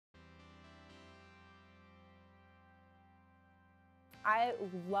I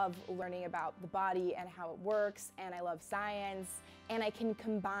love learning about the body and how it works, and I love science, and I can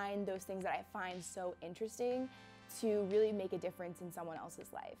combine those things that I find so interesting to really make a difference in someone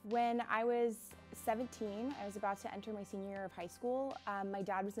else's life. When I was 17, I was about to enter my senior year of high school. My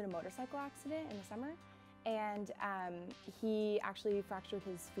dad was in a motorcycle accident in the summer, and he actually fractured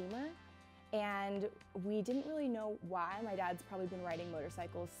his femur. And we didn't really know why. My dad's probably been riding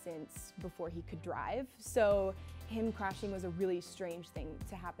motorcycles since before he could drive. So him crashing was a really strange thing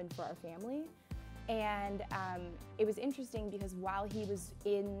to happen for our family. And it was interesting because while he was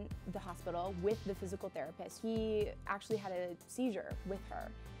in the hospital with the physical therapist, he actually had a seizure with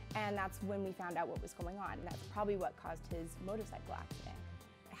her. And that's when we found out what was going on. And that's probably what caused his motorcycle accident.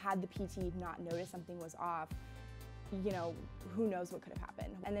 Had the PT not noticed something was off, you know, who knows what could have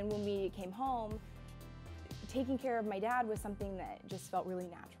happened. And then when we came home, taking care of my dad was something that just felt really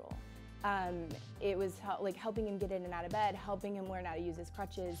natural. It was like helping him get in and out of bed, helping him learn how to use his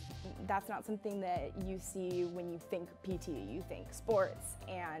crutches. That's not something that you see when you think PT. You think sports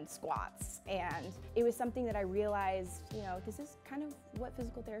and squats. And it was something that I realized, you know, this is kind of what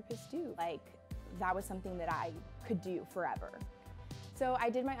physical therapists do. Like, that was something that I could do forever. So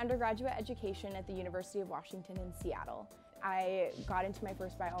I did my undergraduate education at the University of Washington in Seattle. I got into my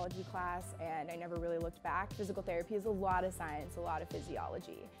first biology class and I never really looked back. Physical therapy is a lot of science, a lot of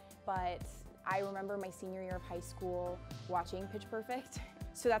physiology. But I remember my senior year of high school watching Pitch Perfect.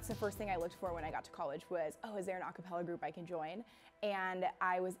 So that's the first thing I looked for when I got to college was, oh, is there an acapella group I can join? And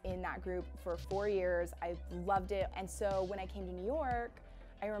I was in that group for 4 years. I loved it. And so when I came to New York,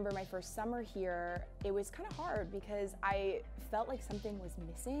 I remember my first summer here, it was kind of hard because I felt like something was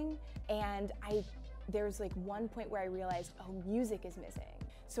missing, and there was like one point where I realized, oh, music is missing.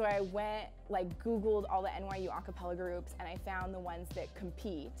 So I went, like, Googled all the NYU acapella groups, and I found the ones that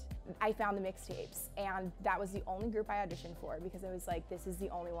compete. I found the mixtapes, and that was the only group I auditioned for because I was like, this is the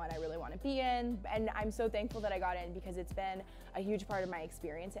only one I really want to be in. And I'm so thankful that I got in because it's been a huge part of my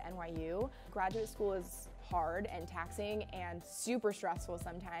experience at NYU. Graduate school is hard and taxing and super stressful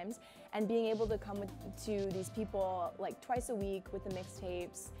sometimes, and being able to come to these people like twice a week with the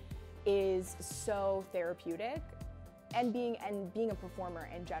mixtapes is so therapeutic. And being a performer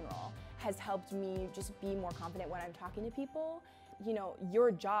in general has helped me just be more confident when I'm talking to people. You know, your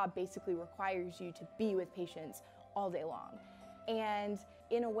job basically requires you to be with patients all day long. And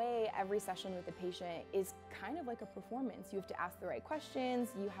in a way, every session with the patient is kind of like a performance. You have to ask the right questions,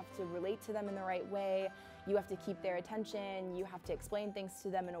 you have to relate to them in the right way, you have to keep their attention, you have to explain things to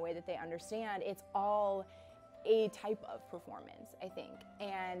them in a way that they understand. It's all a type of performance, I think.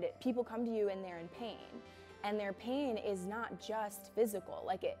 And people come to you and they're in pain. And their pain is not just physical,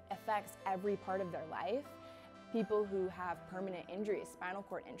 like it affects every part of their life. People who have permanent injuries, spinal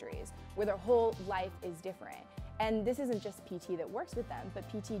cord injuries, where their whole life is different. And this isn't just PT that works with them, but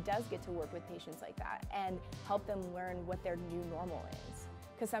PT does get to work with patients like that and help them learn what their new normal is.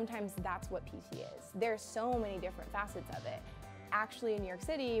 Because sometimes that's what PT is. There's so many different facets of it. Actually, in New York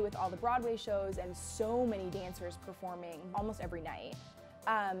City, with all the Broadway shows and so many dancers performing almost every night,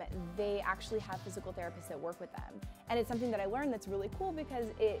 they actually have physical therapists that work with them. And it's something that I learned that's really cool because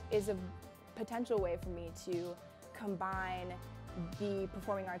it is a potential way for me to combine the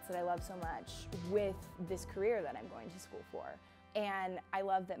performing arts that I love so much with this career that I'm going to school for. And I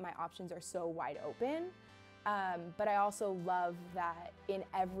love that my options are so wide open, but I also love that in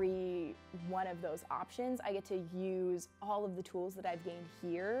every one of those options, I get to use all of the tools that I've gained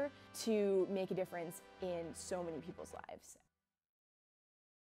here to make a difference in so many people's lives.